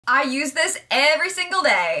I use this every single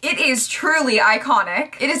day. It is truly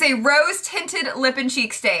iconic. It is a rose tinted lip and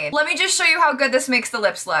cheek stain. Let me just show you how good this makes the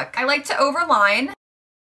lips look. I like to overline,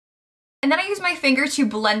 and then I use my finger to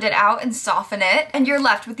blend it out and soften it, and you're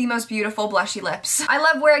left with the most beautiful blushy lips. I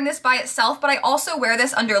love wearing this by itself, but I also wear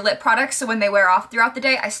this under lip products, so when they wear off throughout the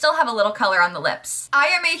day, I still have a little color on the lips. I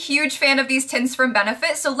am a huge fan of these tints from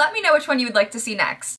Benefit, so let me know which one you would like to see next.